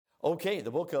Okay, the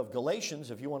book of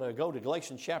Galatians, if you want to go to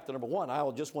Galatians chapter number 1, I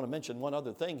will just want to mention one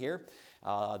other thing here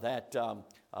that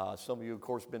some of you, of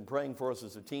course, have been praying for us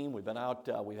as a team. We've been out,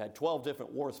 we've had 12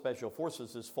 different War Special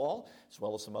Forces this fall, as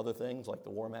well as some other things like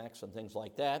the War Max and things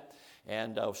like that.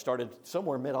 And started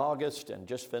somewhere mid-August and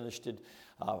just finished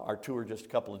our tour just a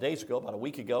couple of days ago, about a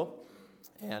week ago.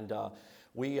 And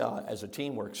we, as a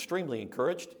team, were extremely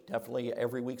encouraged. Definitely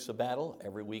every week's a battle.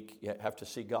 Every week you have to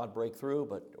see God break through,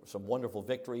 but some wonderful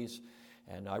victories.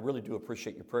 And I really do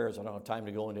appreciate your prayers. I don't have time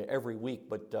to go into every week,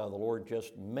 but the Lord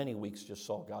just many weeks just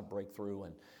saw God break through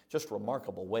in just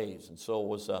remarkable ways. And so it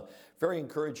was a very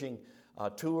encouraging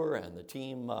tour, and the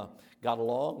team got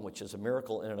along, which is a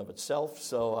miracle in and of itself.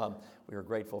 So we were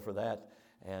grateful for that.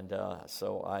 And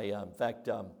so I, in fact,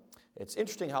 it's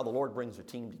interesting how the Lord brings a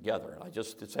team together.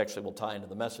 It's actually will tie into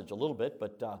the message a little bit,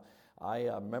 but I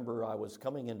remember I was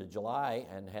coming into July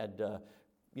and had,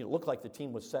 looked like the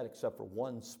team was set except for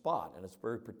one spot, and it's a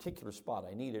very particular spot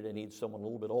I needed. I needed someone a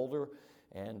little bit older,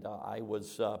 and I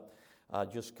was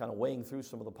just kind of weighing through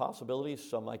some of the possibilities.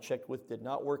 Some I checked with did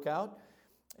not work out.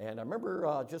 And I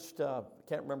remember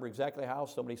can't remember exactly how,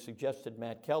 somebody suggested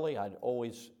Matt Kelly. I'd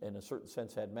always, in a certain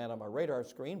sense, had Matt on my radar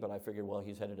screen, but I figured, well,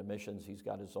 he's headed to missions. He's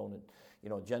got his own,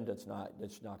 agenda. It's not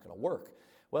going to work.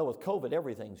 Well, with COVID,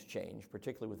 everything's changed,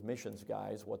 particularly with missions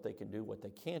guys, what they can do, what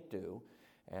they can't do.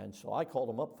 And so I called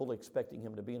him up, fully expecting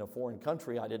him to be in a foreign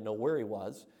country. I didn't know where he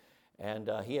was. And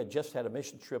he had just had a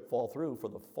mission trip fall through for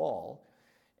the fall.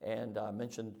 And I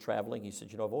mentioned traveling. He said,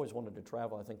 I've always wanted to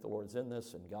travel. I think the Lord's in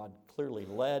this. And God clearly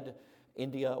led.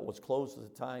 India was closed at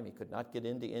the time. He could not get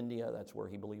into India. That's where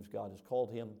he believes God has called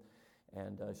him.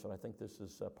 And so I think this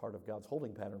is part of God's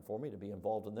holding pattern for me to be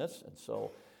involved in this. And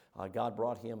so God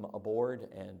brought him aboard,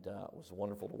 and it was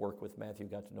wonderful to work with Matthew.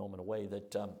 Got to know him in a way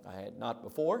that I had not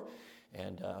before.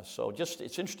 And so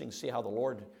it's interesting to see how the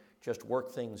Lord just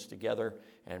work things together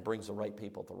and brings the right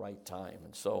people at the right time.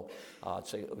 And so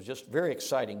it was just a very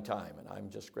exciting time, and I'm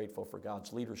just grateful for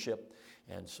God's leadership.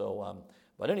 And so,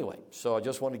 but anyway, so I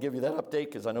just wanted to give you that update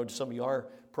because I know some of you are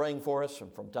praying for us,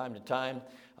 and from time to time,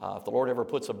 if the Lord ever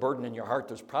puts a burden in your heart,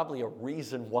 there's probably a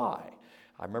reason why.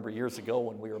 I remember years ago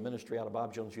when we were in ministry out of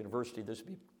Bob Jones University, this would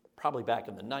be probably back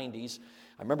in the 90s.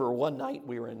 I remember one night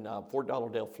we were in Fort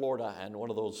Lauderdale, Florida, and one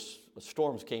of those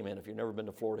storms came in. If you've never been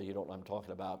to Florida, you don't know what I'm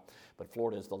talking about. But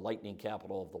Florida is the lightning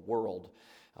capital of the world.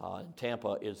 And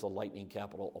Tampa is the lightning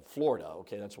capital of Florida.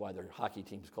 Okay, that's why their hockey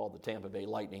team's called the Tampa Bay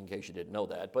Lightning, in case you didn't know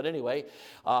that. But anyway,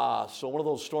 so one of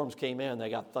those storms came in.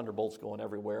 They got thunderbolts going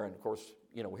everywhere. And, of course,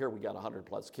 here we got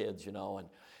 100-plus kids,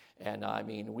 And I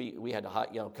mean, we had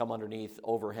to, come underneath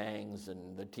overhangs,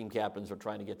 and the team captains were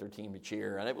trying to get their team to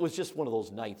cheer. And it was just one of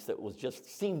those nights that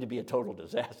seemed to be a total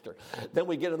disaster. Then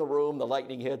we get in the room, the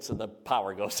lightning hits, and the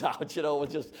power goes out. It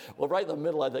was just, right in the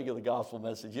middle, I think, of the gospel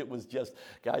message. It was just,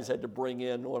 guys had to bring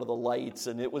in one of the lights,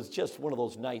 and it was just one of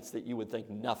those nights that you would think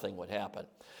nothing would happen.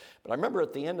 But I remember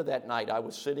at the end of that night, I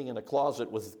was sitting in a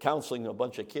closet with counseling a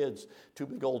bunch of kids, two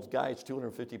big old guys,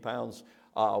 250 pounds,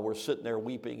 were sitting there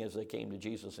weeping as they came to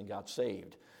Jesus and got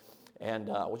saved. And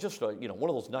it was just, one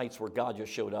of those nights where God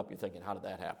just showed up. You're thinking, how did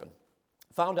that happen?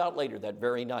 Found out later that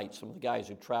very night, some of the guys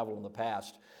who traveled in the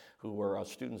past, who were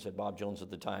students at Bob Jones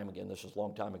at the time, again, this is a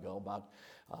long time ago,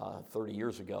 about 30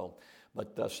 years ago,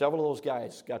 but several of those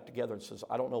guys got together and says,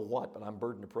 I don't know what, but I'm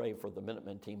burdened to pray for the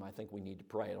Minutemen team. I think we need to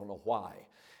pray. I don't know why.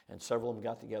 And several of them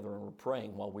got together and were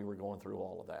praying while we were going through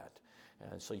all of that.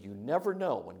 And so you never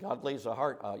know. When God lays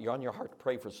you're on your heart to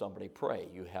pray for somebody, pray.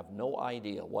 You have no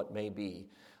idea what may be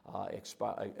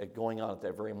going on at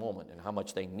that very moment and how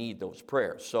much they need those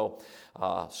prayers. So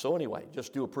anyway,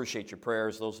 just do appreciate your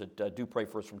prayers. Those that do pray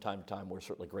for us from time to time, we're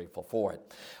certainly grateful for it.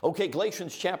 Okay,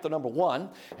 Galatians chapter number 1.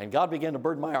 And God began to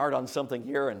burden my heart on something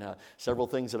here, and several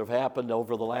things that have happened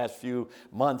over the last few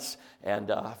months. And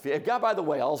God, by the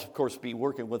way, I'll, of course, be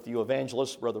working with you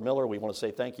evangelists, Brother Miller. We want to say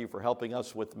thank you for helping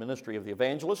us with the ministry of the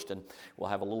evangelist, and we'll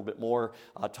have a little bit more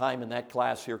time in that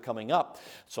class here coming up.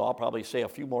 So I'll probably say a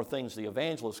few more things to the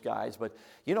evangelist guys. But,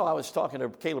 I was talking to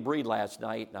Caleb Reed last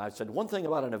night, and I said, one thing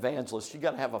about an evangelist, you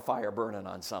got to have a fire burning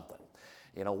on something.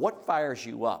 What fires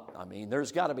you up? I mean,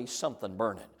 there's got to be something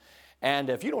burning. And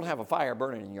if you don't have a fire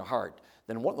burning in your heart,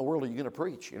 then what in the world are you going to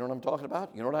preach? You know what I'm talking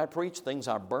about? You know what I preach? Things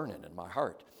are burning in my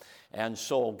heart. And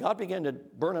so God began to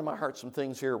burn in my heart some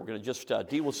things here. We're going to just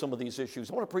deal with some of these issues.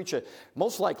 I want to preach,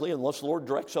 most likely, unless the Lord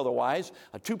directs otherwise,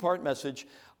 a two-part message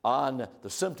on the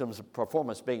symptoms of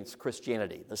performance-based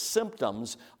Christianity. The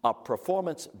symptoms of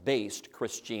performance-based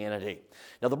Christianity.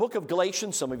 Now, the book of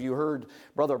Galatians, some of you heard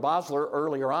Brother Bosler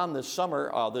earlier on this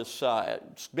summer,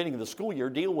 beginning of the school year,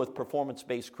 deal with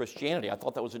performance-based Christianity. I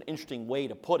thought that was an interesting way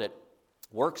to put it.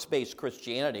 Works-based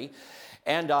Christianity.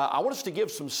 And I want us to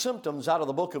give some symptoms out of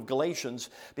the book of Galatians,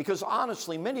 because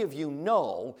honestly, many of you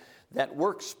know that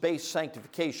works-based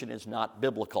sanctification is not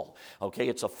biblical. Okay,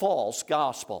 it's a false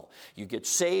gospel. You get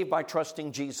saved by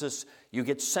trusting Jesus. You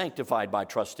get sanctified by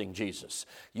trusting Jesus.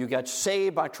 You get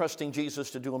saved by trusting Jesus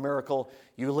to do a miracle.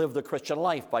 You live the Christian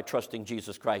life by trusting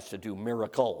Jesus Christ to do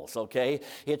miracles, okay?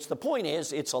 The point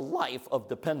is, it's a life of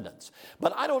dependence.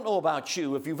 But I don't know about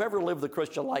you. If you've ever lived the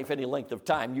Christian life any length of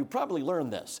time, you probably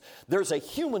learned this. There's a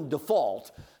human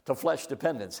default to flesh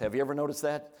dependence. Have you ever noticed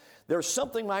that? There's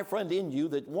something, my friend, in you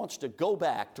that wants to go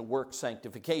back to work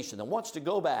sanctification, that wants to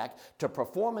go back to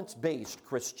performance-based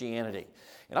Christianity.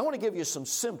 And I want to give you some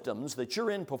symptoms that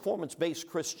you're in performance-based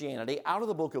Christianity out of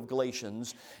the book of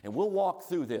Galatians, and we'll walk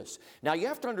through this. Now, you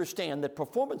have to understand that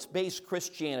performance-based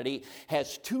Christianity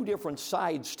has two different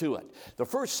sides to it. The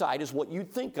first side is what you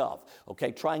think of,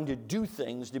 okay, trying to do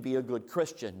things to be a good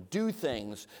Christian. Do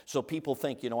things so people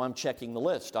think, I'm checking the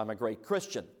list, I'm a great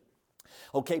Christian.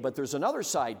 Okay, but there's another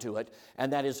side to it,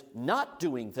 and that is not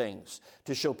doing things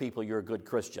to show people you're a good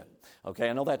Christian. Okay,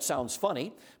 I know that sounds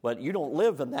funny, but you don't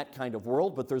live in that kind of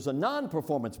world, but there's a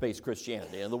non-performance-based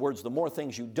Christianity. In other words, the more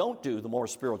things you don't do, the more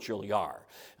spiritual you are.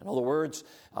 In other words,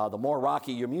 the more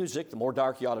rocky your music, the more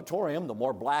dark your auditorium, the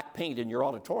more black paint in your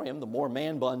auditorium, the more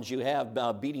man buns you have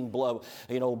beating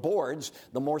boards,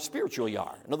 the more spiritual you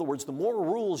are. In other words, the more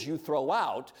rules you throw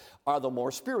out are the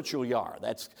more spiritual you are.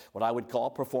 That's what I would call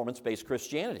performance-based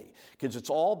Christianity, because it's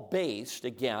all based,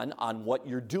 again, on what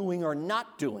you're doing or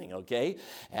not doing, okay?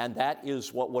 And that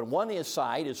is when one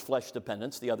side is flesh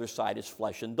dependence, the other side is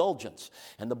flesh indulgence.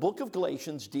 And the book of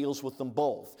Galatians deals with them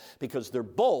both, because they're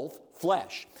both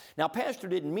flesh. Now, Pastor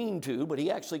didn't mean to, but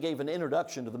he actually gave an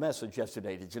introduction to the message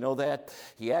yesterday. Did you know that?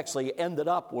 He actually ended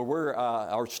up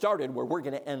started where we're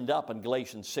going to end up in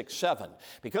Galatians 6:7.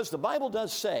 Because the Bible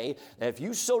does say that if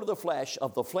you sow to the flesh,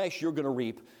 of the flesh you're going to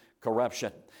reap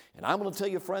corruption. And I'm going to tell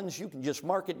you, friends, you can just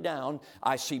mark it down.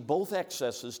 I see both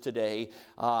excesses today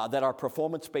that are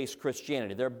performance-based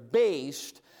Christianity. They're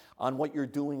based on what you're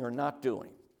doing or not doing.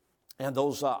 And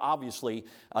those obviously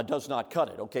does not cut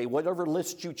it, okay? Whatever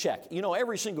list you check.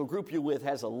 Every single group you're with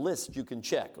has a list you can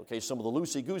check, okay? Some of the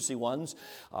loosey-goosey ones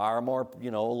are more,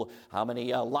 how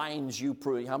many lines you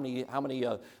push, how many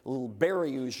little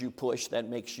barriers you push that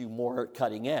makes you more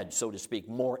cutting edge, so to speak,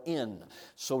 more in,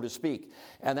 so to speak.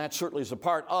 And that certainly is a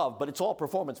part of, but it's all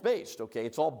performance-based, okay?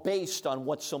 It's all based on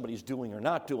what somebody's doing or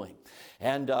not doing.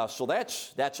 And so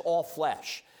that's all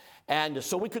flesh. And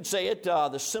so we could say it,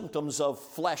 the symptoms of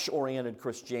flesh-oriented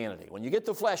Christianity. When you get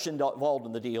the flesh involved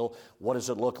in the deal, what does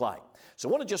it look like? So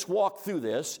I want to just walk through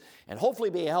this and hopefully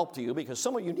be a help to you, because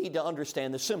some of you need to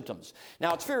understand the symptoms.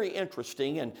 Now, it's very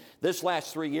interesting, and this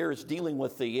last 3 years dealing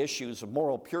with the issues of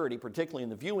moral purity, particularly in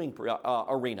the viewing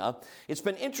arena, it's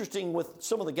been interesting with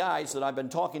some of the guys that I've been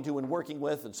talking to and working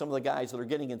with, and some of the guys that are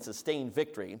getting in sustained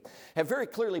victory, have very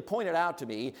clearly pointed out to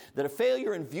me that a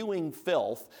failure in viewing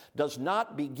filth does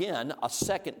not begin a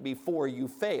second before you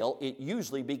fail. It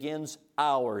usually begins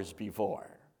hours before,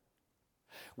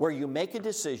 where you make a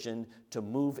decision to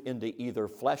move into either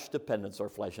flesh dependence or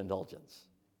flesh indulgence.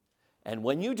 And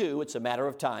when you do, it's a matter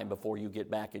of time before you get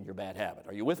back in your bad habit.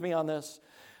 Are you with me on this?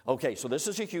 Okay, so this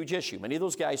is a huge issue. Many of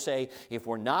those guys say, if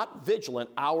we're not vigilant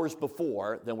hours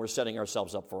before, then we're setting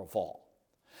ourselves up for a fall.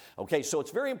 Okay, so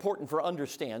it's very important for us to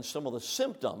understand some of the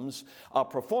symptoms of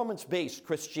performance-based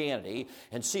Christianity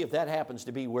and see if that happens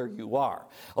to be where you are.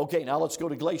 Okay, now let's go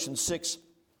to Galatians 6.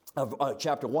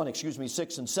 Chapter 1,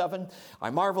 6 and 7. I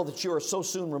marvel that you are so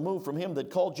soon removed from him that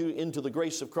called you into the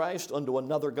grace of Christ unto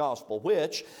another gospel,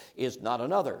 which is not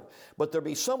another. But there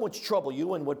be some which trouble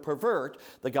you and would pervert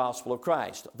the gospel of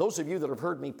Christ. Those of you that have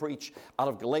heard me preach out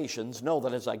of Galatians know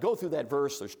that as I go through that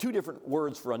verse, there's two different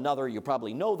words for another. You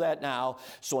probably know that now.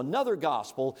 So another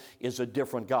gospel is a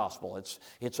different gospel.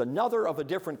 It's another of a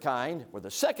different kind, where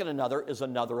the second another is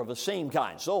another of the same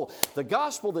kind. So the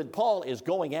gospel that Paul is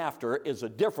going after is a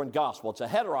different gospel. It's a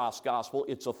heteros gospel.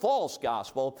 It's a false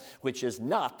gospel, which is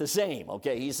not the same.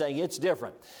 Okay, he's saying it's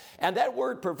different. And that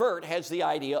word pervert has the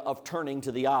idea of turning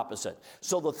to the opposite.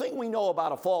 So the thing we know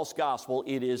about a false gospel,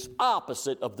 it is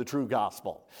opposite of the true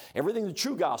gospel. Everything the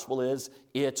true gospel is,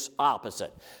 it's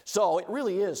opposite. So it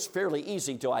really is fairly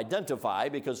easy to identify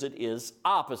because it is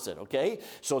opposite, okay?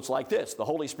 So it's like this. The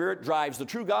Holy Spirit drives the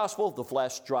true gospel. The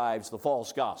flesh drives the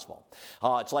false gospel.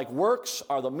 It's like works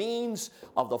are the means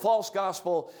of the false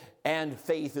gospel. and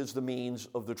faith is the means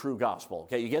of the true gospel.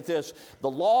 Okay, you get this? The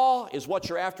law is what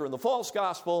you're after in the false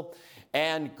gospel,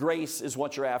 and grace is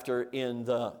what you're after in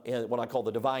what I call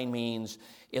the divine means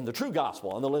in the true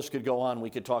gospel. And the list could go on. We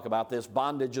could talk about this.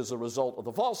 Bondage is a result of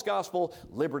the false gospel.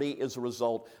 Liberty is a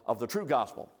result of the true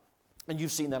gospel. And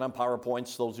you've seen that on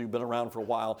PowerPoints, those who've been around for a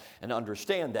while and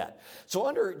understand that. So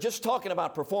under just talking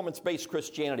about performance-based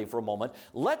Christianity for a moment,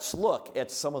 let's look at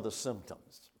some of the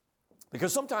symptoms.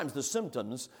 Because sometimes the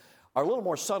symptoms are a little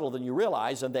more subtle than you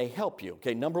realize, and they help you.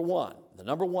 Okay, number one, the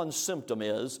number one symptom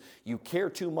is you care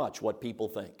too much what people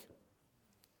think.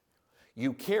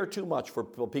 You care too much for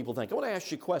what people think. I want to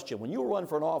ask you a question. When you run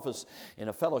for an office in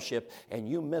a fellowship and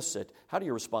you miss it, how do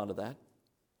you respond to that?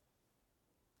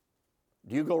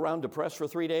 Do you go around depressed for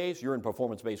 3 days? You're in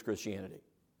performance-based Christianity.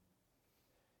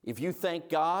 If you thank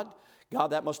God,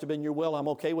 that must have been your will, I'm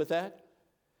okay with that,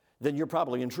 then you're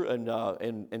probably in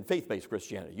faith-based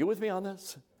Christianity. You with me on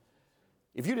this?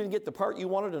 If you didn't get the part you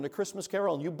wanted in a Christmas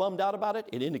carol and you bummed out about it,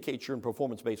 it indicates you're in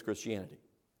performance-based Christianity.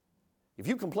 If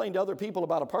you complain to other people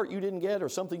about a part you didn't get or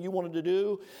something you wanted to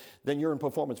do, then you're in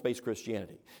performance-based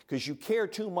Christianity because you care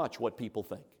too much what people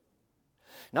think.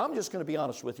 Now, I'm just going to be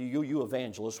honest with you, you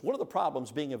evangelists. One of the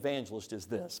problems being evangelist is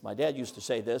this. My dad used to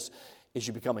say this, is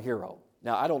you become a hero.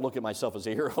 Now, I don't look at myself as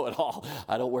a hero at all.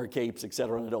 I don't wear capes,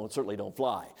 etc., and I certainly don't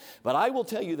fly. But I will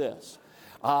tell you this.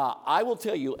 I will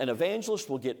tell you, an evangelist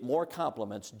will get more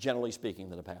compliments, generally speaking,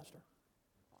 than a pastor.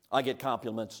 I get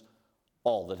compliments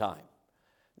all the time.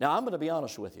 Now, I'm going to be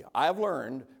honest with you. I've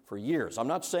learned for years. I'm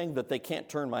not saying that they can't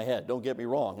turn my head. Don't get me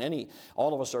wrong.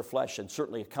 All of us are flesh, and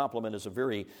certainly a compliment is a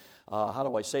very, how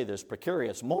do I say this,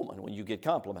 precarious moment when you get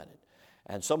complimented.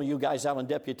 And some of you guys out on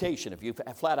deputation, if you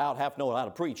flat out have to know how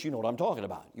to preach, you know what I'm talking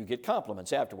about. You get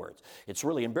compliments afterwards. It's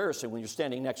really embarrassing when you're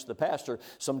standing next to the pastor.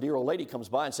 Some dear old lady comes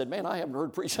by and said, man, I haven't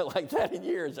heard preaching like that in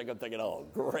years. I'm thinking, oh,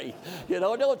 great.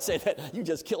 Don't say that. You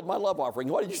just killed my love offering.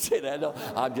 Why did you say that? No,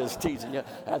 I'm just teasing you.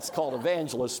 That's called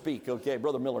evangelist speak. Okay,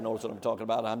 Brother Miller knows what I'm talking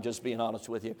about. I'm just being honest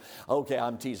with you. Okay,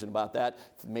 I'm teasing about that.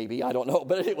 Maybe, I don't know.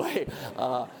 But anyway,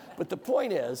 but the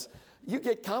point is, you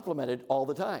get complimented all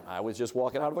the time. I was just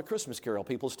walking out of a Christmas carol.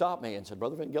 People stopped me and said,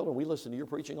 Brother Van Gelderen, we listen to your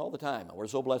preaching all the time. We're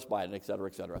so blessed by it, et cetera,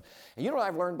 et cetera. And you know what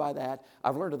I've learned by that?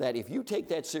 I've learned that if you take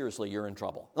that seriously, you're in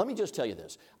trouble. Let me just tell you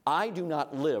this. I do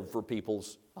not live for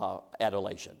people's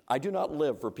adulation. I do not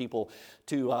live for people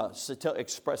to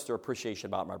express their appreciation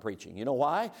about my preaching. You know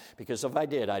why? Because if I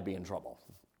did, I'd be in trouble.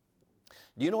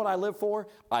 Do you know what I live for?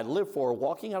 I live for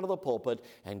walking out of the pulpit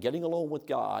and getting alone with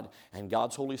God and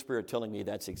God's Holy Spirit telling me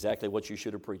that's exactly what you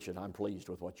should have preached and I'm pleased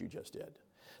with what you just did.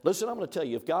 Listen, I'm going to tell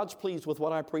you, if God's pleased with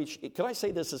what I preach, can I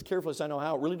say this as carefully as I know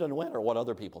how? It really doesn't matter what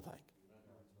other people think.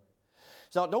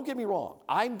 Now, don't get me wrong.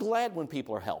 I'm glad when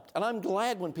people are helped, and I'm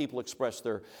glad when people express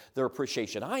their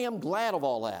appreciation. I am glad of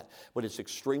all that, but it's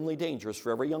extremely dangerous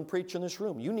for every young preacher in this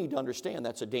room. You need to understand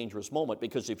that's a dangerous moment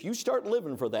because if you start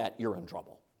living for that, you're in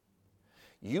trouble.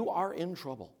 You are in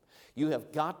trouble. You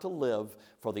have got to live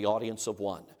for the audience of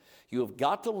one. You have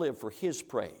got to live for His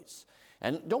praise.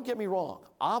 And don't get me wrong.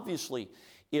 Obviously,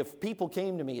 if people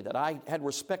came to me that I had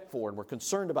respect for and were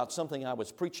concerned about something I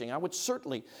was preaching, I would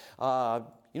certainly,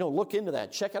 look into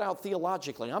that, check it out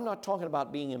theologically. I'm not talking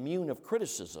about being immune of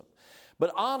criticism.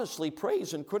 But honestly,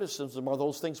 praise and criticism are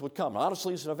those things would come.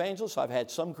 Honestly, as an evangelist, I've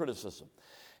had some criticism.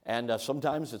 And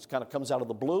sometimes it kind of comes out of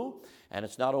the blue, and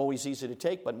it's not always easy to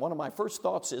take. But one of my first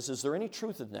thoughts is there any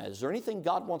truth in that? Is there anything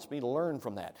God wants me to learn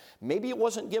from that? Maybe it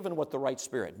wasn't given with the right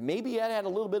spirit. Maybe it had a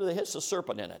little bit of the hiss of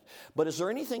serpent in it. But is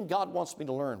there anything God wants me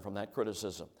to learn from that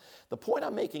criticism? The point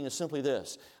I'm making is simply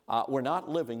this. We're not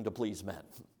living to please men.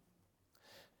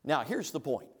 Now, here's the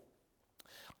point.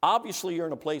 Obviously, you're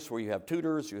in a place where you have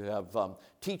tutors, you have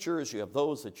teachers, you have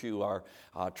those that you are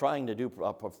trying to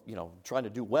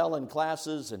do well in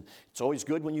classes, and it's always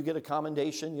good when you get a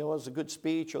commendation, as a good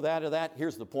speech or that.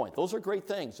 Here's the point. Those are great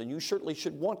things, and you certainly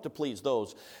should want to please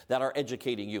those that are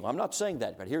educating you. I'm not saying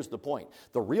that, but here's the point.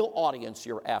 The real audience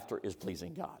you're after is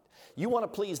pleasing God. You want to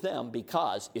please them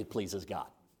because it pleases God.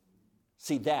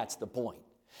 See, that's the point.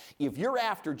 If you're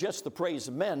after just the praise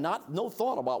of men, no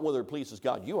thought about whether it pleases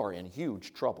God, you are in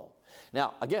huge trouble.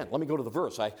 Now, again, let me go to the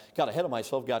verse. I got ahead of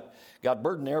myself, got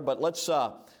burdened there, but let's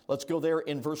go there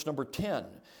in verse number 10.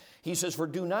 He says, "For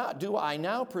do I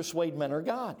now persuade men or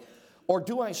God? Or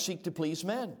do I seek to please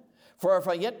men? For if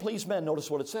I yet please men,"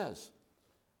 notice what it says,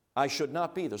 "I should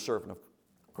not be the servant of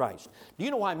Christ." Do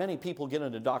you know why many people get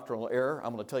into doctrinal error?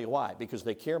 I'm going to tell you why. Because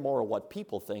they care more of what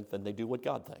people think than they do what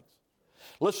God thinks.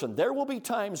 Listen, there will be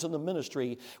times in the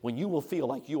ministry when you will feel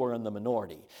like you are in the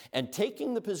minority. And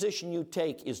taking the position you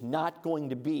take is not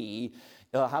going to be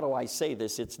how do I say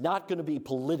this? It's not going to be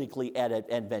politically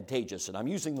advantageous. And I'm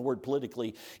using the word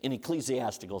politically in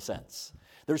ecclesiastical sense.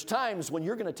 There's times when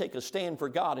you're going to take a stand for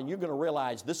God and you're going to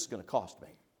realize this is going to cost me.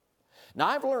 Now,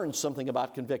 I've learned something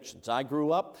about convictions. I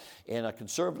grew up in a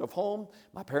conservative home.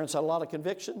 My parents had a lot of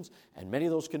convictions, and many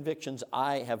of those convictions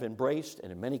I have embraced, and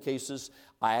in many cases,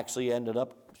 I actually ended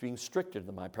up being stricter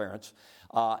than my parents,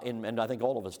 and I think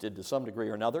all of us did to some degree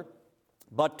or another.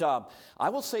 But I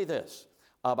will say this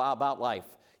about life.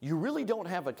 You really don't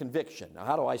have a conviction. Now,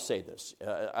 how do I say this?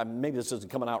 Maybe this isn't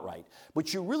coming out right,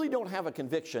 but you really don't have a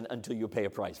conviction until you pay a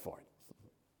price for it.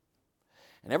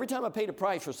 And every time I paid a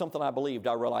price for something I believed,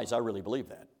 I realized I really believe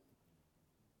that.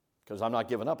 Because I'm not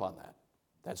giving up on that.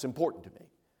 That's important to me.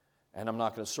 And I'm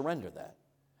not going to surrender that,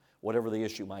 whatever the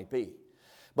issue might be.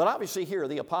 But obviously here,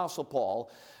 the Apostle Paul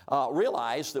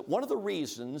realized that one of the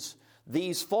reasons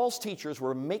these false teachers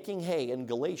were making hay in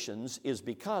Galatians is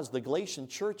because the Galatian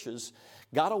churches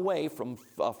got away from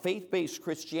faith-based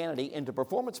Christianity into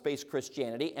performance-based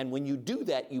Christianity, and when you do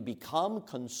that, you become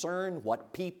concerned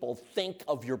what people think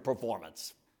of your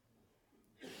performance.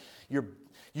 You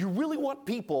really want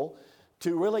people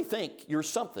to really think you're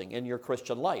something in your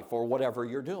Christian life or whatever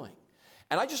you're doing.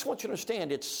 And I just want you to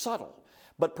understand it's subtle.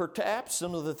 But perhaps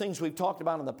some of the things we've talked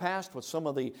about in the past with some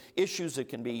of the issues that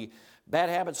can be bad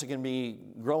habits that can be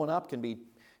growing up,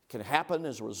 can happen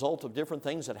as a result of different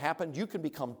things that happen, you can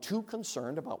become too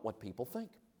concerned about what people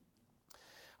think.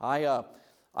 I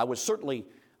was certainly,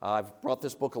 I've brought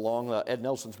this book along, Ed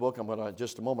Nelson's book. I'm going to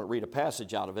just a moment read a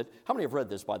passage out of it. How many have read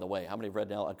this, by the way? How many have read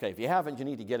now? Okay, if you haven't, you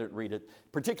need to get it and read it,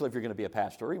 particularly if you're going to be a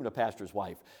pastor or even a pastor's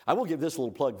wife. I will give this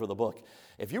little plug for the book.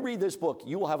 If you read this book,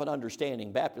 you will have an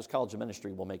understanding. Baptist College of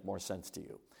Ministry will make more sense to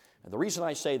you. And the reason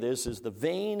I say this is the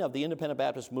vein of the independent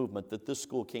Baptist movement that this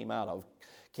school came out of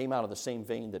the same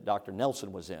vein that Dr.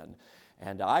 Nelson was in.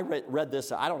 And I read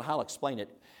this. I don't know how to explain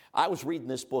it. I was reading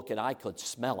this book and I could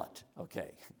smell it,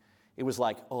 okay. It was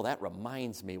like, oh, that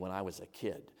reminds me when I was a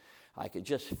kid. I could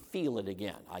just feel it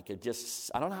again. I don't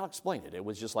know how to explain it. It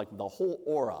was just like the whole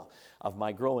aura of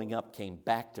my growing up came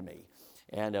back to me.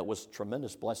 And it was a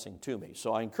tremendous blessing to me.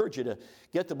 So I encourage you to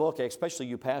get the book, especially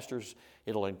you pastors.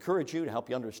 It'll encourage you to help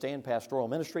you understand pastoral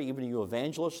ministry. Even you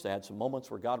evangelists, I had some moments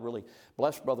where God really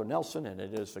blessed Brother Nelson, and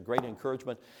it is a great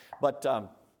encouragement. But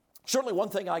certainly one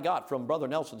thing I got from Brother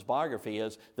Nelson's biography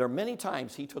is there are many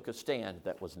times he took a stand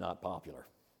that was not popular.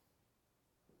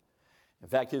 In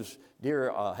fact, his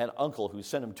dear had an uncle who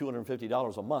sent him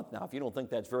 $250 a month. Now, if you don't think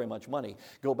that's very much money,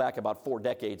 go back about 4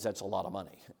 decades, that's a lot of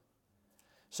money.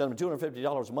 Sent him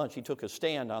 $250 a month. He took a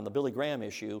stand on the Billy Graham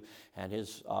issue, and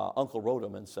his uncle wrote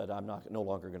him and said, I'm no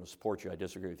longer going to support you. I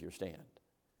disagree with your stand.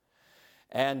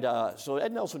 And so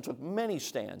Ed Nelson took many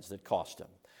stands that cost him.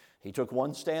 He took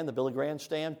one stand, the Billy Graham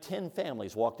stand. 10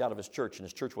 families walked out of his church, and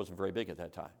his church wasn't very big at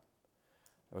that time.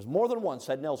 There was more than once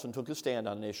Ed Nelson took a stand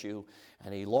on an issue,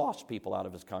 and he lost people out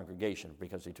of his congregation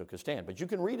because he took a stand. But you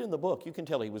can read in the book, you can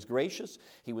tell he was gracious,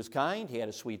 he was kind, he had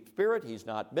a sweet spirit, he's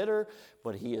not bitter,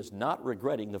 but he is not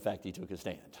regretting the fact he took a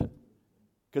stand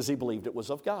because he believed it was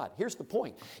of God. Here's the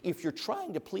point. If you're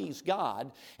trying to please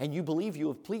God and you believe you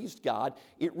have pleased God,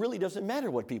 it really doesn't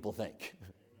matter what people think.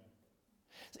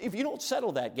 If you don't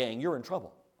settle that, gang, you're in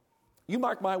trouble. You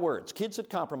mark my words, kids that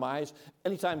compromise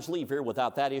many times leave here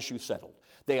without that issue settled.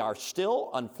 They are still,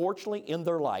 unfortunately, in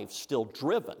their life, still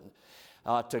driven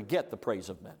to get the praise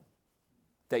of men.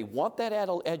 They want that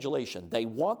adulation. They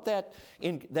want that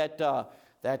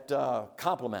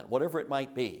compliment, whatever it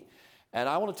might be. And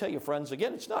I want to tell you, friends,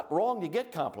 again, it's not wrong to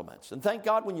get compliments. And thank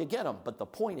God when you get them. But the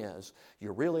point is,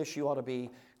 your real issue ought to be,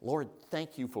 Lord,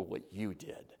 thank you for what you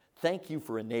did. Thank you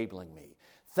for enabling me.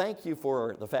 Thank you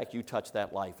for the fact you touched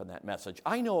that life and that message.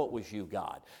 I know it was you,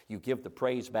 God. You give the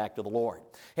praise back to the Lord.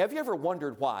 Have you ever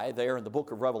wondered why there in the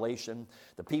book of Revelation,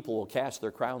 the people will cast their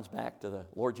crowns back to the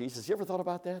Lord Jesus? You ever thought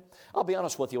about that? I'll be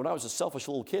honest with you. When I was a selfish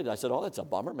little kid, I said, oh, that's a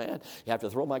bummer, man. You have to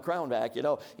throw my crown back. You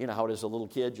know how it is a little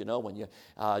kid, when you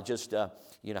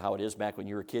you know how it is back when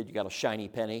you were a kid, you got a shiny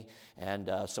penny,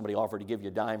 and somebody offered to give you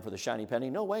a dime for the shiny penny.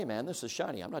 No way, man, this is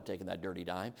shiny. I'm not taking that dirty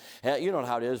dime. You know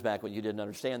how it is back when you didn't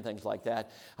understand things like that.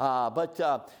 But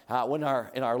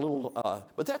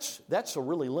that's a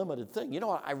really limited thing.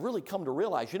 I really come to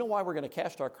realize, why we're going to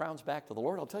cast our crowns back to the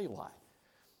Lord? I'll tell you why.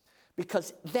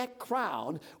 Because that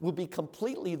crown will be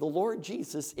completely the Lord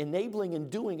Jesus enabling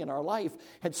and doing in our life.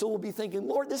 And so we'll be thinking,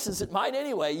 Lord, this isn't mine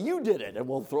anyway. You did it. And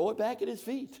we'll throw it back at his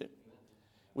feet. It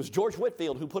was George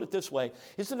Whitefield who put it this way.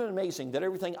 Isn't it amazing that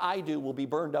everything I do will be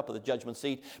burned up at the judgment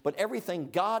seat, but everything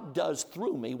God does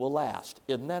through me will last?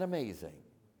 Isn't that amazing?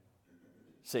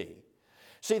 See,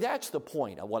 that's the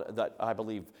point of that I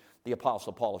believe the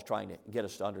Apostle Paul is trying to get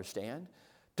us to understand.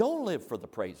 Don't live for the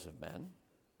praise of men.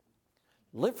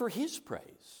 Live for His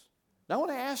praise. Now I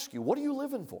want to ask you, what are you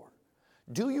living for?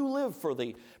 Do you live for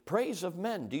the praise of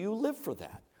men? Do you live for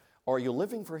that? Or are you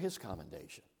living for His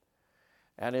commendation?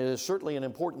 And it is certainly an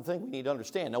important thing we need to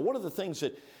understand. Now, one of the things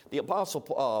that the Apostle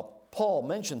Paul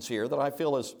mentions here that I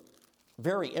feel is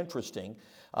very interesting,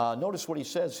 notice what he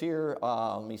says here.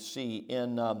 Let me see,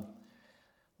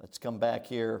 let's come back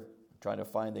here. Trying to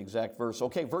find the exact verse.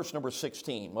 Okay, verse number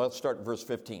 16. Well, let's start in verse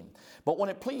 15. But when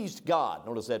it pleased God,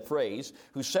 notice that phrase,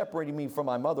 who separated me from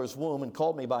my mother's womb and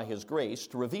called me by His grace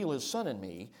to reveal His Son in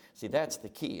me. See, that's the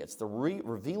key. It's the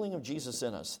revealing of Jesus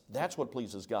in us. That's what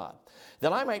pleases God.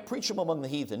 That I might preach Him among the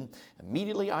heathen,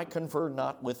 immediately I confer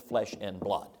not with flesh and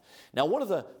blood. Now, one of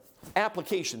the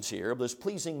applications here of this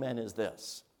pleasing men is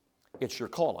this. It's your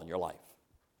call on your life.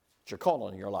 It's your call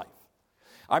on your life.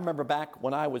 I remember back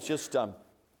when I was just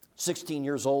 16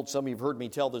 years old. Some of you have heard me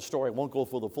tell this story. I won't go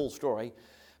through the full story.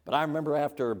 But I remember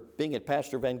after being at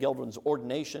Pastor Van Gelderen's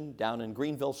ordination down in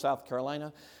Greenville, South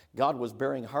Carolina, God was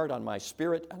bearing hard on my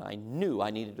spirit, and I knew I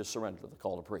needed to surrender to the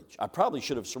call to preach. I probably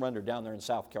should have surrendered down there in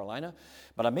South Carolina,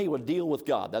 but I made a deal with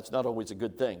God. That's not always a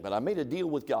good thing, but I made a deal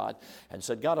with God and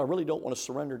said, God, I really don't want to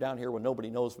surrender down here when nobody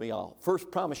knows me. I'll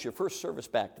first promise you first service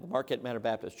back to the Marquette Manor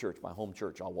Baptist Church, my home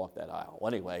church. I'll walk that aisle.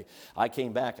 Well, anyway, I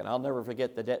came back, and I'll never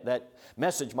forget that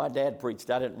message my dad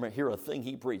preached. I didn't hear a thing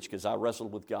he preached because I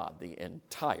wrestled with God the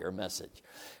entire message.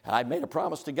 And I made a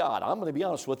promise to God. I'm going to be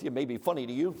honest with you. It may be funny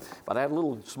to you, but I had a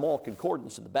little small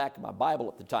concordance in the back of my Bible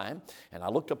at the time, and I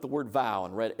looked up the word vow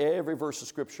and read every verse of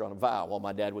Scripture on a vow while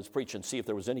my dad was preaching, see if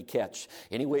there was any catch,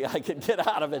 any way I could get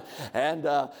out of it. And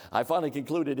I finally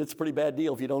concluded it's a pretty bad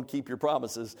deal if you don't keep your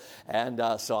promises. And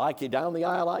so I came down the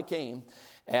aisle.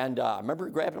 And I remember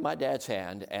grabbing my dad's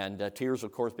hand, and tears,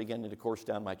 of course, beginning to course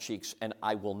down my cheeks. And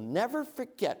I will never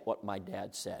forget what my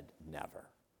dad said, never.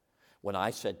 When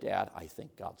I said, Dad, I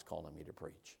think God's calling me to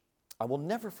preach. I will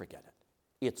never forget it.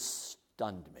 It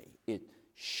stunned me. It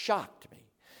shocked me.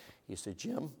 He said,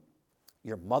 Jim,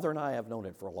 your mother and I have known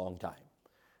it for a long time.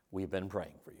 We've been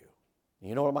praying for you. And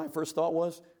you know what my first thought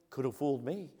was? Could have fooled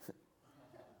me.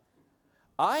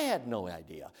 I had no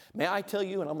idea. May I tell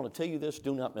you, and I'm going to tell you this,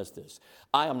 do not miss this.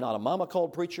 I am not a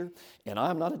mama-called preacher, and I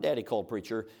am not a daddy-called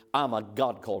preacher. I'm a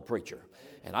God-called preacher.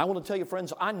 And I want to tell you,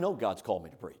 friends, I know God's called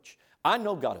me to preach. I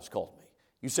know God has called me.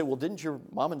 You say, well, didn't your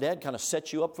mom and dad kind of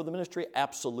set you up for the ministry?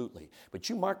 Absolutely. But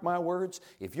you mark my words,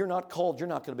 if you're not called, you're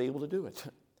not going to be able to do it.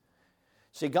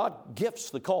 See, God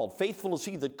gifts the called. Faithful is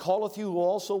He that calleth you, who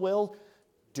also will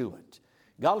do it.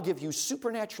 God will give you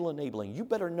supernatural enabling. You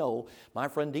better know, my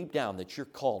friend, deep down that you're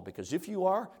called, because if you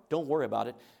are, don't worry about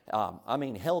it.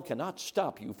 Hell cannot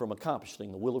stop you from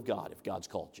accomplishing the will of God if God's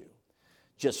called you.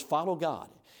 Just follow God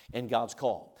and God's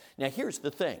call. Now, here's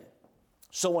the thing.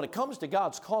 So when it comes to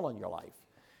God's call on your life,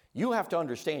 you have to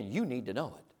understand you need to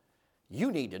know it.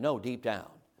 You need to know deep down.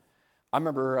 I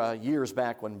remember years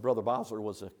back when Brother Bosler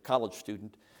was a college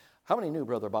student. How many knew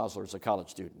Brother Bosler is a college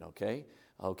student, okay?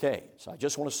 Okay, so I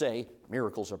just want to say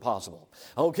miracles are possible.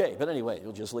 Okay, but anyway,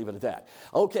 we'll just leave it at that.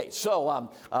 Okay, so,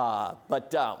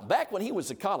 back when he was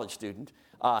a college student,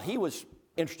 he was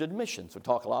interested in missions. We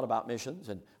talk a lot about missions,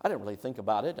 and I didn't really think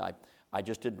about it. I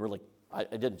just didn't really,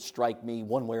 it didn't strike me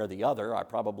one way or the other. I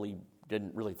probably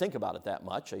didn't really think about it that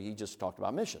much. He just talked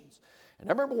about missions. And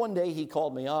I remember one day he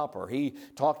called me up, or he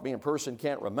talked to me in person,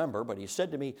 can't remember, but he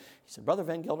said to me, he said, Brother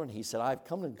Van Gelderen, he said, I've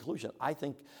come to the conclusion, I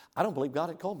don't believe God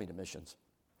had called me to missions.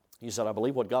 He said, I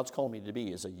believe what God's called me to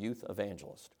be is a youth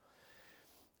evangelist.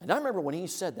 And I remember when he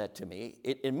said that to me,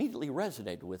 it immediately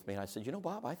resonated with me. And I said, you know,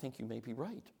 Bob, I think you may be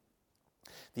right.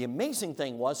 The amazing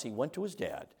thing was he went to his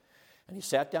dad, and he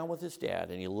sat down with his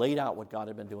dad, and he laid out what God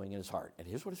had been doing in his heart. And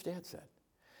here's what his dad said.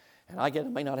 And I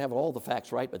may not have all the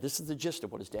facts right, but this is the gist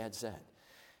of what his dad said.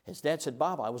 His dad said,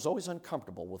 Bob, I was always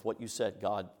uncomfortable with what you said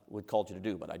God would call you to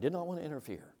do, but I did not want to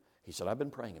interfere. He said, I've been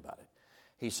praying about it.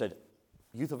 He said,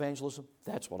 youth evangelism,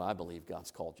 that's what I believe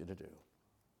God's called you to do.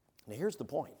 Now, here's the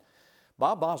point.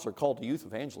 Bob Bosler called to youth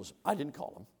evangelism. I didn't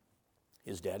call him.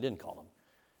 His dad didn't call him.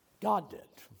 God did.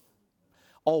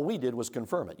 All we did was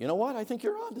confirm it. You know what? I think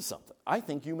you're on to something. I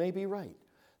think you may be right.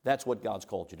 That's what God's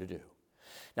called you to do.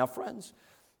 Now, friends,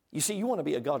 you see, you want to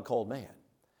be a God-called man.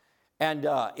 And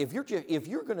if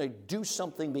you're going to do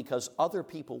something because other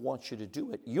people want you to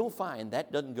do it, you'll find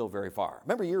that doesn't go very far.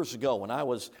 Remember years ago when I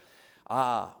was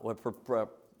trying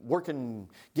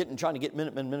to get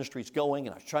Minutemen Ministries going,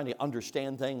 and I was trying to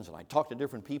understand things, and I talked to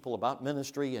different people about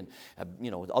ministry, and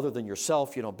other than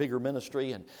yourself, bigger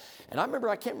ministry, and I remember,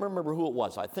 I can't remember who it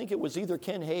was. I think it was either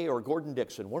Ken Hay or Gordon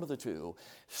Dixon, one of the two,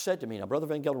 said to me, now, Brother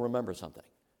Van Gelderen, remember something.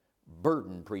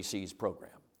 burden precedes program.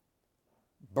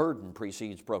 Burden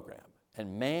precedes program.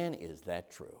 And man, is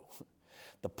that true.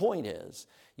 The point is,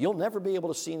 you'll never be able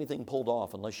to see anything pulled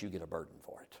off unless you get a burden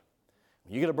for it.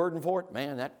 When you get a burden for it,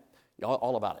 man, that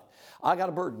all about it. I got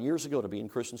a burden years ago to be in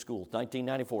Christian schools,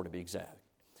 1994 to be exact.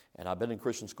 And I've been in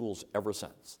Christian schools ever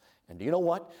since. And do you know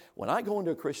what? When I go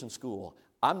into a Christian school,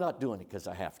 I'm not doing it because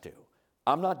I have to.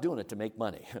 I'm not doing it to make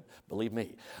money. Believe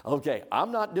me. Okay,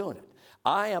 I'm not doing it.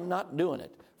 I am not doing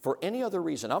it for any other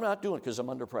reason. I'm not doing it because I'm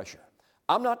under pressure.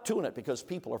 I'm not doing it because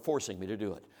people are forcing me to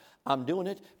do it. I'm doing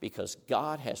it because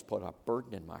God has put a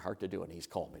burden in my heart to do it, and He's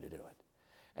called me to do it.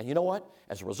 And you know what?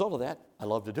 As a result of that, I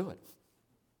love to do it.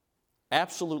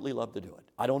 Absolutely love to do it.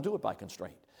 I don't do it by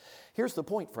constraint. Here's the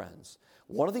point, friends.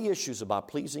 One of the issues about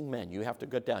pleasing men, you have to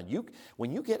get down.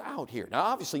 When you get out here, now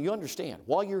obviously you understand,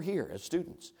 while you're here as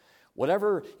students,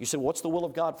 whatever, you say, what's the will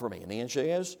of God for me? And the answer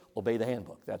is, obey the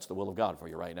handbook. That's the will of God for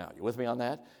you right now. You with me on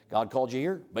that? God called you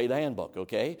here? Obey the handbook,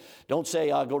 okay? Don't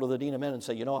say, I'll go to the dean of men and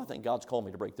say, I think God's called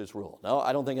me to break this rule. No,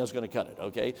 I don't think that's going to cut it,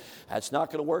 okay? That's not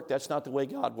going to work. That's not the way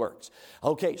God works.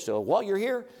 Okay, so while you're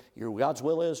here, your God's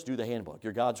will is do the handbook.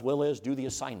 Your God's will is do the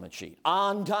assignment sheet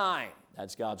on time.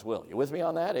 That's God's will. You with me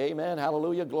on that? Amen.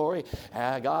 Hallelujah. Glory.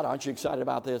 God, aren't you excited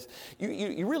about this?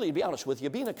 You really, to be honest with you,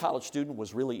 being a college student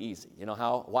was really easy. You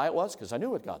know why it was? Because I knew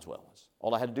what God's will was.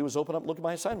 All I had to do was open up and look at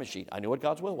my assignment sheet. I knew what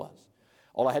God's will was.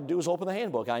 All I had to do was open the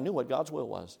handbook. I knew what God's will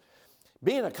was.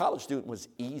 Being a college student was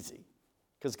easy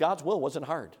because God's will wasn't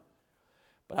hard.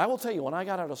 But I will tell you, when I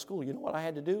got out of school, you know what I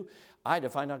had to do? I had to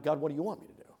find out, God, what do you want me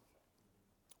to do?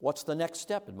 What's the next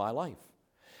step in my life?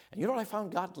 And you know what I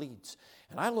found? God leads.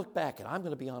 And I look back, and I'm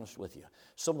going to be honest with you.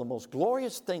 Some of the most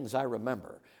glorious things I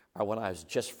remember are when I was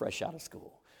just fresh out of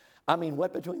school. I mean,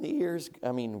 wet between the ears.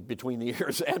 I mean, between the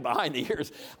ears and behind the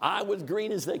ears. I was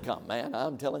green as they come, man.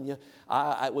 I'm telling you,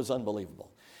 it was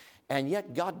unbelievable. And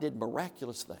yet God did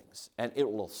miraculous things. And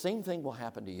the same thing will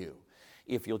happen to you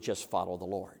if you'll just follow the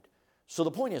Lord. So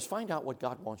the point is, find out what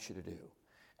God wants you to do.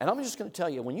 And I'm just going to tell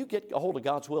you, when you get a hold of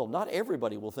God's will, not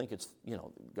everybody will think it's,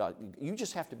 God. You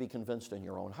just have to be convinced in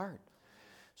your own heart.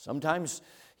 Sometimes,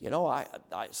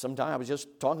 sometimes I was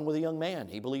just talking with a young man.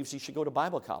 He believes he should go to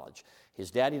Bible college.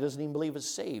 His daddy doesn't even believe he's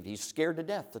saved. He's scared to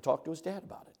death to talk to his dad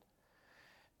about it.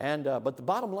 And but the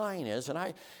bottom line is, and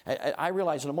I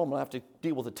realize in a moment I'll have to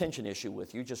deal with a tension issue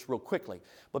with you just real quickly.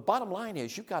 But bottom line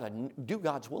is, you've got to do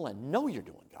God's will and know you're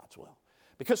doing God's will.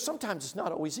 Because sometimes it's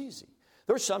not always easy.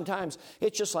 There's sometimes,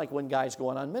 it's just like when guys go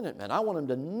on Minutemen. I want them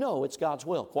to know it's God's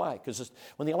will. Why? Because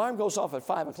when the alarm goes off at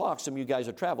 5 o'clock, some of you guys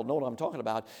have traveled, know what I'm talking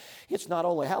about. It's not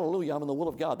only, hallelujah, I'm in the will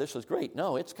of God, this is great.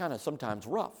 No, it's kind of sometimes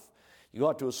rough. You go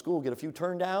out to a school, get a few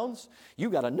turn downs. You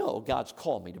got to know God's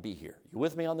called me to be here. You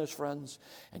with me on this, friends?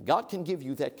 And God can give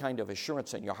you that kind of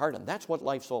assurance in your heart, and that's what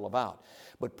life's all about.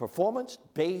 But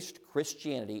performance-based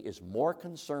Christianity is more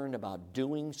concerned about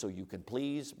doing so you can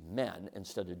please men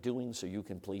instead of doing so you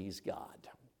can please God.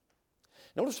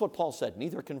 Notice what Paul said,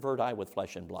 neither convert I with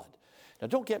flesh and blood. Now,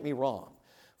 don't get me wrong.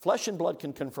 Flesh and blood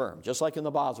can confirm, just like in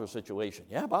the Basler situation.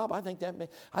 Yeah, Bob, I think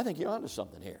you're onto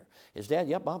something here. His dad,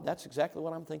 yeah, Bob, that's exactly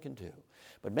what I'm thinking too.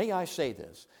 But may I say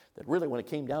this, that really when it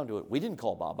came down to it, we didn't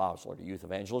call Bob Basler to youth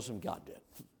evangelism, God did.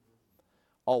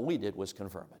 All we did was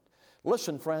confirm it.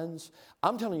 Listen, friends,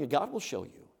 I'm telling you, God will show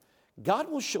you.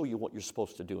 God will show you what you're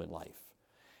supposed to do in life.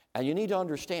 And you need to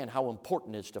understand how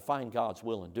important it is to find God's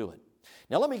will and do it.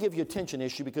 Now, let me give you a tension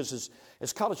issue, because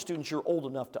as college students, you're old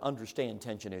enough to understand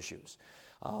tension issues.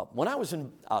 When I was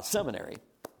in seminary,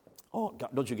 oh, God,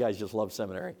 don't you guys just love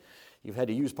seminary? You've had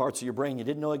to use parts of your brain you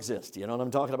didn't know exist. You know what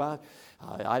I'm talking about?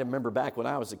 I remember back when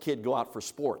I was a kid, go out for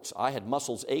sports. I had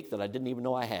muscles ache that I didn't even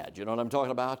know I had. You know what I'm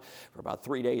talking about? For about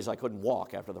 3 days, I couldn't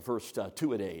walk after the first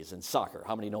 2-a-days in soccer.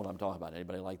 How many know what I'm talking about?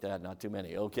 Anybody like that? Not too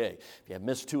many. Okay. If you have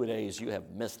missed 2-a-days, you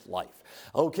have missed life.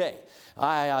 Okay.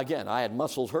 I had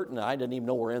muscles hurting, and I didn't even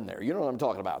know we're in there. You know what I'm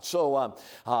talking about? So,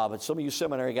 but some of you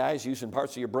seminary guys using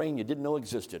parts of your brain you didn't know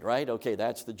existed, right? Okay,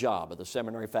 that's the job of the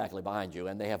seminary faculty behind you,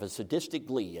 and they have a sadistic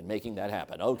glee in making that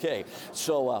happen. Okay,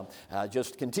 so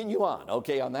just continue on,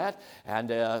 okay, on that.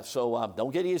 And so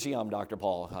don't get easy on them, Dr.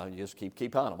 Paul. Just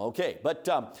keep on them, okay. But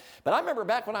I remember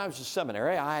back when I was in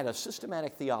seminary, I had a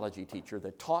systematic theology teacher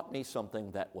that taught me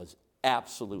something that was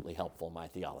absolutely helpful in my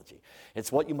theology.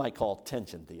 It's what you might call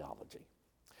tension theology.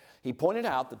 He pointed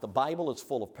out that the Bible is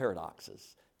full of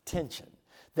paradoxes, tension,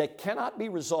 that cannot be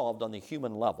resolved on the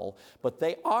human level, but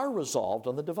they are resolved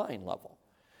on the divine level.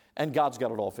 And God's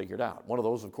got it all figured out. One of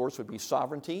those, of course, would be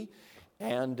sovereignty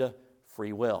and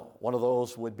free will. One of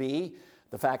those would be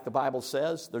the fact the Bible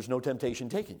says there's no temptation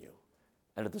taking you.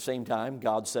 And at the same time,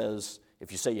 God says,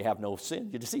 if you say you have no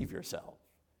sin, you deceive yourself.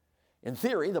 In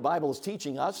theory, the Bible is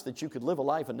teaching us that you could live a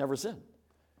life and never sin.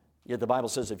 Yet the Bible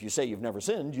says if you say you've never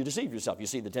sinned, you deceive yourself. You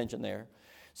see the tension there?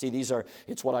 See,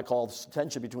 it's what I call the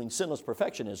tension between sinless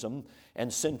perfectionism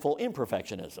and sinful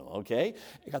imperfectionism, okay?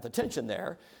 You got the tension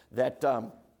there that,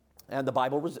 and the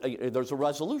Bible, there's a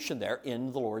resolution there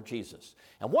in the Lord Jesus.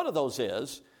 And one of those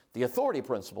is the authority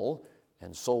principle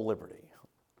and soul liberty.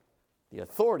 The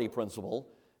authority principle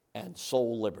and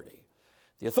soul liberty.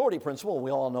 The authority principle,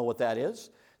 we all know what that is.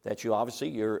 That you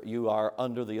are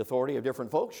under the authority of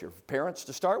different folks, your parents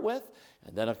to start with,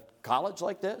 and then a college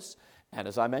like this. And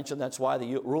as I mentioned, that's why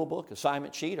the rule book,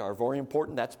 assignment sheet are very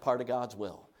important. That's part of God's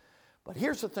will. But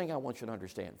here's the thing I want you to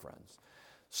understand, friends.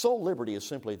 Soul liberty is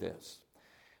simply this.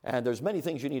 And there's many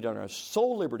things you need to understand.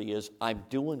 Soul liberty is I'm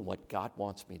doing what God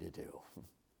wants me to do.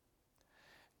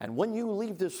 And when you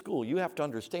leave this school, you have to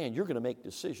understand you're going to make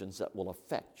decisions that will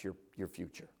affect your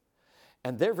future.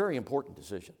 And they're very important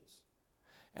decisions.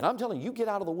 And I'm telling you, you get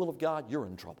out of the will of God, you're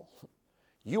in trouble.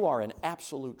 You are in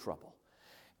absolute trouble.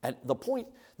 And the point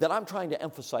that I'm trying to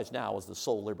emphasize now is the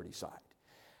soul liberty side.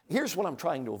 Here's what I'm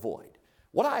trying to avoid.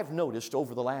 What I've noticed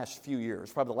over the last few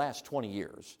years, probably the last 20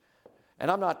 years,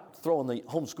 and I'm not throwing the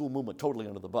homeschool movement totally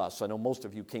under the bus. I know most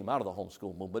of you came out of the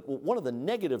homeschool movement. But one of the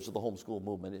negatives of the homeschool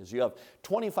movement is you have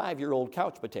 25-year-old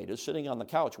couch potatoes sitting on the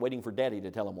couch waiting for daddy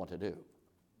to tell them what to do.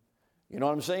 You know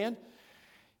what I'm saying?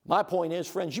 My point is,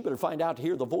 friends, you better find out to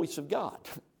hear the voice of God.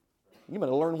 You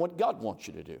better learn what God wants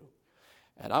you to do.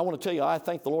 And I want to tell you, I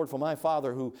thank the Lord for my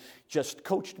father who just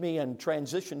coached me and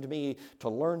transitioned me to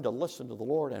learn to listen to the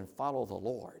Lord and follow the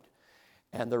Lord.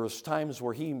 And there was times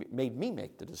where he made me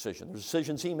make the decision. There were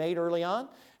decisions he made early on,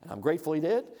 and I'm grateful he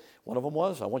did. One of them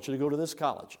was, I want you to go to this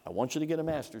college. I want you to get a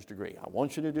master's degree. I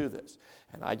want you to do this.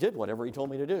 And I did whatever he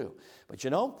told me to do. But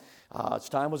as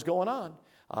time was going on,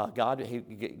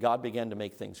 God began to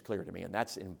make things clear to me, and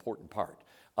that's an important part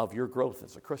of your growth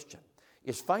as a Christian,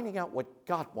 is finding out what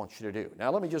God wants you to do.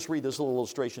 Now, let me just read this little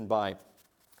illustration by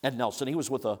Ed Nelson. He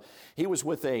was with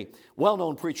a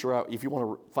well-known preacher. If you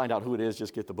want to find out who it is,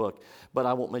 just get the book. But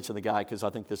I won't mention the guy because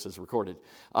I think this is recorded.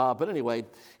 But anyway,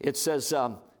 it says,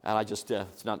 and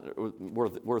it's not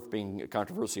worth being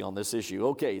controversial on this issue.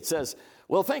 Okay, it says,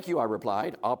 well, thank you, I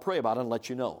replied. I'll pray about it and let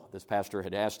you know. This pastor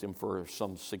had asked him for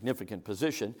some significant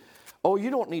position. Oh,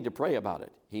 you don't need to pray about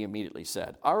it, he immediately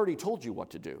said. I already told you what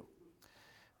to do.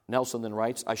 Nelson then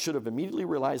writes, I should have immediately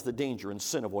realized the danger and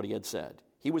sin of what he had said.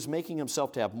 He was making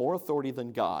himself to have more authority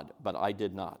than God, but I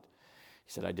did not.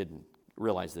 He said, I didn't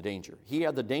realize the danger. He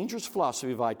had the dangerous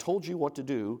philosophy of, I told you what to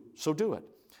do, so do it.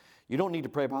 You don't need to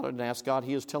pray about it and ask God.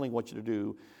 He is telling what you to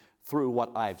do through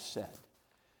what I've said.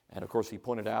 And, of course, he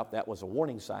pointed out that was a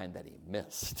warning sign that he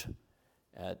missed.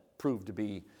 It proved to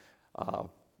be,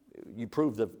 you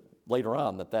proved that later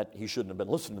on that he shouldn't have been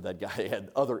listening to that guy. He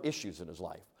had other issues in his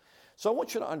life. So I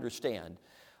want you to understand,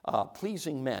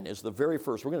 pleasing men is the very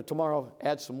first. We're going to tomorrow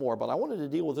add some more, but I wanted to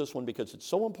deal with this one because it's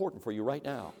so important for you right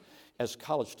now as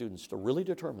college students to really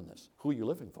determine this. Who are you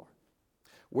living for?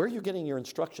 Where are you getting your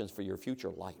instructions for your future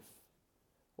life?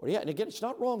 And again, it's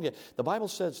not wrong. The Bible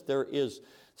says there is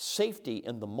safety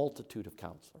in the multitude of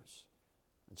counselors.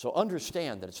 And so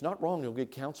understand that it's not wrong to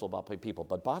get counsel about people,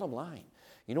 but bottom line,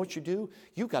 you know what you do?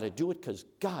 You got to do it because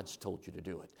God's told you to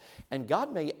do it. And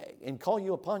God may call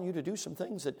you upon you to do some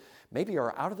things that maybe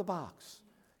are out of the box.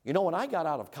 You know, when I got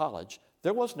out of college,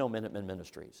 there was no Minutemen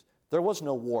Ministries. There was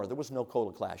no war. There was no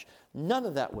Cola Clash. None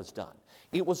of that was done.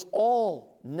 It was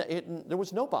there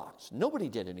was no box. Nobody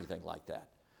did anything like that.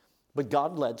 But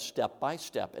God led step by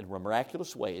step in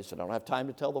miraculous ways. And I don't have time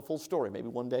to tell the full story. Maybe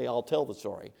one day I'll tell the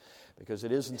story because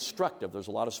it is instructive. There's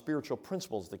a lot of spiritual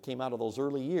principles that came out of those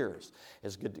early years.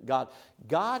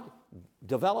 God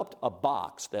developed a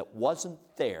box that wasn't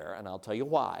there, and I'll tell you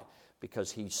why.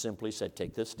 Because he simply said,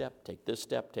 take this step, take this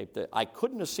step, take that. I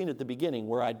couldn't have seen at the beginning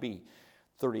where I'd be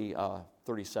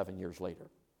 37 years later.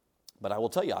 But I will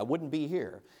tell you, I wouldn't be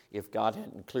here if God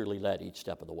hadn't clearly led each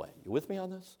step of the way. You with me on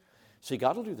this? See,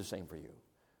 God will do the same for you.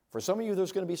 For some of you,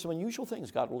 there's going to be some unusual things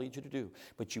God will lead you to do.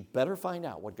 But you better find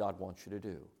out what God wants you to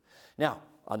do. Now,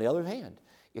 on the other hand,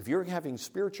 if you're having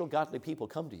spiritual, godly people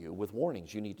come to you with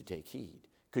warnings, you need to take heed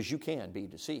because you can be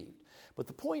deceived. But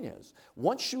the point is,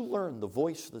 once you learn the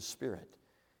voice of the Spirit,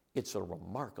 it's a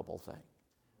remarkable thing.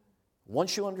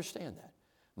 Once you understand that.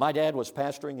 My dad was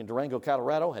pastoring in Durango,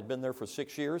 Colorado, had been there for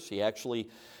 6 years. He actually,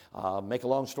 make a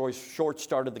long story short,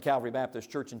 started the Calvary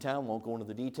Baptist Church in town. Won't go into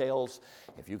the details.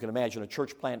 If you can imagine a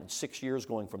church plant in 6 years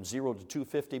going from 0 to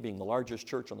 250, being the largest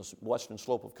church on the western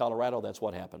slope of Colorado, that's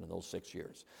what happened in those 6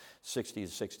 years, 60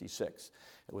 to 66.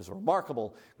 It was a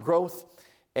remarkable growth.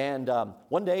 And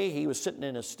one day he was sitting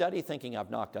in his study thinking, I've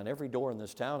knocked on every door in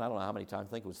this town. I don't know how many times.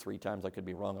 I think it was 3 times. I could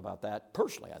be wrong about that.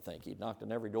 Personally, I think he'd knocked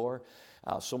on every door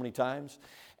so many times.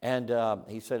 And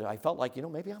he said, I felt like,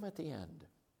 maybe I'm at the end.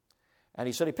 And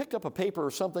he said he picked up a paper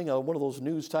or something, one of those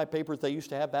news-type papers they used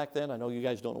to have back then. I know you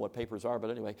guys don't know what papers are,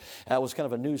 but anyway, it was kind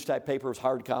of a news-type paper. It was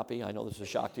hard copy. I know this is a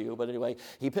shock to you, but anyway,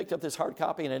 he picked up this hard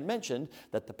copy and it mentioned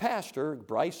that the pastor,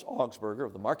 Bryce Augsburger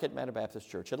of the Marquette Manor Baptist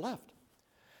Church, had left.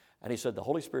 And he said the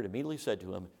Holy Spirit immediately said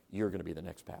to him, you're going to be the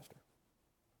next pastor.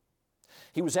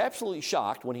 He was absolutely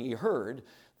shocked when he heard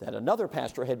that another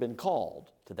pastor had been called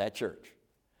to that church.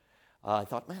 I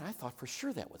thought for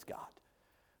sure that was God.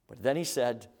 But then he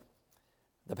said,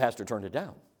 the pastor turned it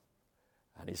down.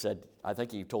 And he said, I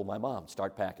think he told my mom,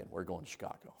 start packing. We're going to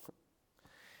Chicago.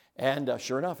 And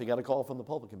sure enough, he got a call from the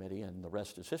pulpit committee, and the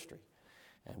rest is history.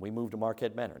 And we moved to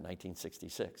Marquette Manor in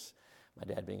 1966,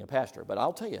 my dad being a pastor. But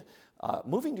I'll tell you,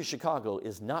 moving to Chicago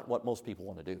is not what most people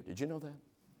want to do. Did you know that?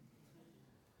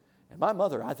 And my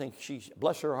mother, I think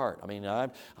bless her heart. I mean,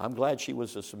 I'm glad she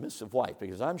was a submissive wife,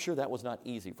 because I'm sure that was not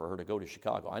easy for her to go to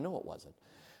Chicago. I know it wasn't.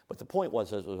 But the point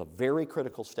was, it was a very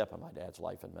critical step in my dad's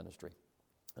life and ministry.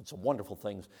 And some wonderful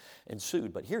things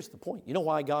ensued. But here's the point. You know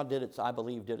why God did it, I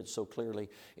believe, did it so clearly?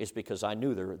 It's because I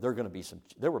knew there were going to be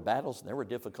there were battles and there were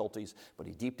difficulties, but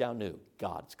he deep down knew,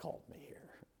 God's called me here.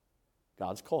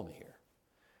 God's called me here.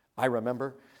 I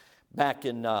remember back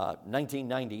in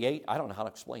 1998, I don't know how to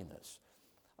explain this.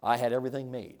 I had everything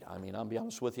made. I mean, I'll be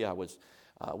honest with you,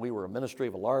 we were a ministry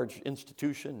of a large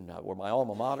institution. We're my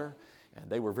alma mater, and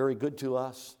they were very good to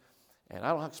us. And I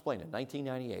don't know how to explain it.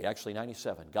 1998, actually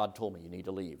 97, God told me you need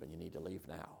to leave, and you need to leave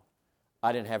now.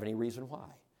 I didn't have any reason why.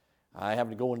 I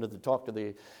happened to go into talk to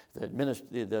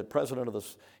the president of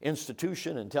this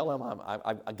institution and tell him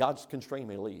God's constrained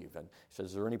me to leave. And he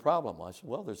says, is there any problem? I said,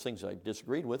 well, there's things I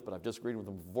disagreed with, but I've disagreed with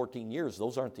them for 14 years.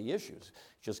 Those aren't the issues.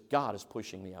 It's just God is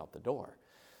pushing me out the door.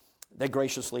 They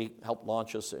graciously helped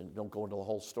launch us, and don't go into the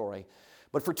whole story.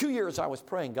 But for 2 years, I was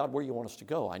praying, God, where do you want us to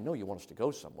go? I know you want us to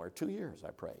go somewhere. 2 years,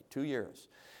 I prayed, 2 years.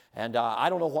 And I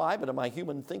don't know why, but in my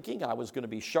human thinking, I was going to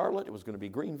be Charlotte, it was going to be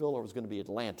Greenville, or it was going to be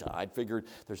Atlanta. I'd figured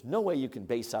there's no way you can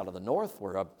base out of the north.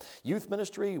 We're a youth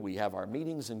ministry. We have our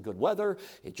meetings in good weather.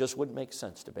 It just wouldn't make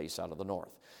sense to base out of the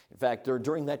north. In fact,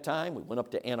 during that time, we went up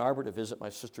to Ann Arbor to visit my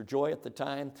sister Joy at the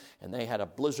time, and they had a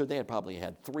blizzard. They had probably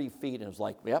had 3 feet, and it was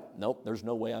like, yep, nope, there's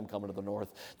no way I'm coming to the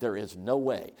north. There is no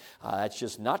way. That's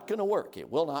just not going to work. It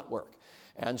will not work.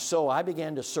 And so I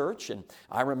began to search, and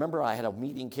I remember I had a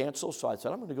meeting canceled, so I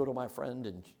said, I'm going to go to my friend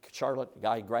in Charlotte, the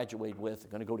guy I graduated with. I'm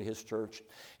going to go to his church.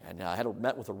 And I had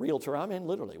met with a realtor. I mean,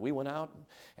 literally, we went out,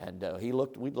 and we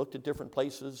looked at different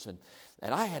places,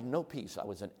 and I had no peace. I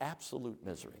was in absolute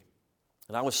misery.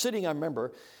 And I was sitting, I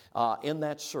remember, in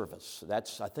that service.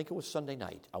 I think it was Sunday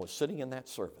night. I was sitting in that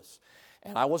service.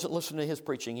 And I wasn't listening to his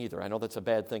preaching either. I know that's a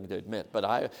bad thing to admit, but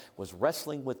I was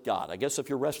wrestling with God. I guess if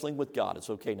you're wrestling with God, it's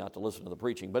okay not to listen to the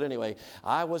preaching. But anyway,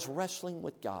 I was wrestling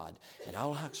with God, and I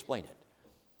don't know how to explain it.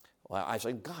 Well, I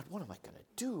said, God, what am I going to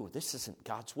do? This isn't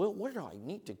God's will. Where do I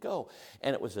need to go?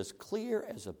 And it was as clear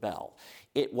as a bell.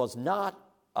 It was not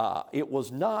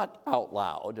out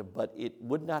loud, but it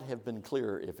would not have been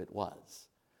clearer if it was.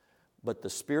 But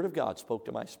the Spirit of God spoke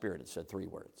to my spirit and said 3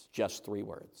 words, just 3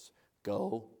 words.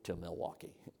 Go to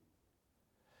Milwaukee.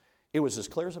 It was as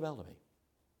clear as a bell to me.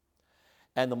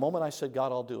 And the moment I said,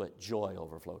 God, I'll do it, joy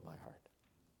overflowed my heart.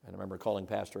 And I remember calling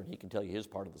Pastor, and he can tell you his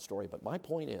part of the story. But my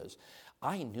point is,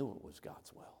 I knew it was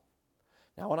God's will.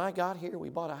 Now, when I got here, we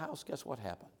bought a house. Guess what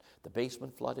happened? The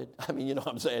basement flooded. I mean, you know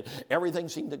what I'm saying? Everything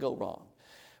seemed to go wrong.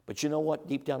 But you know what?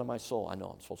 Deep down in my soul, I know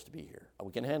I'm supposed to be here.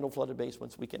 We can handle flooded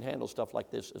basements. We can handle stuff like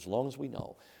this as long as we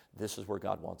know this is where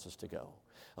God wants us to go.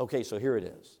 Okay, so here it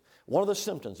is. One of the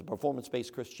symptoms of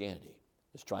performance-based Christianity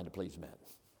is trying to please men.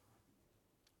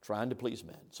 Trying to please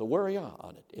men. So where are you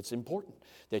on it? It's important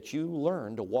that you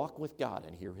learn to walk with God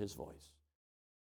and hear his voice.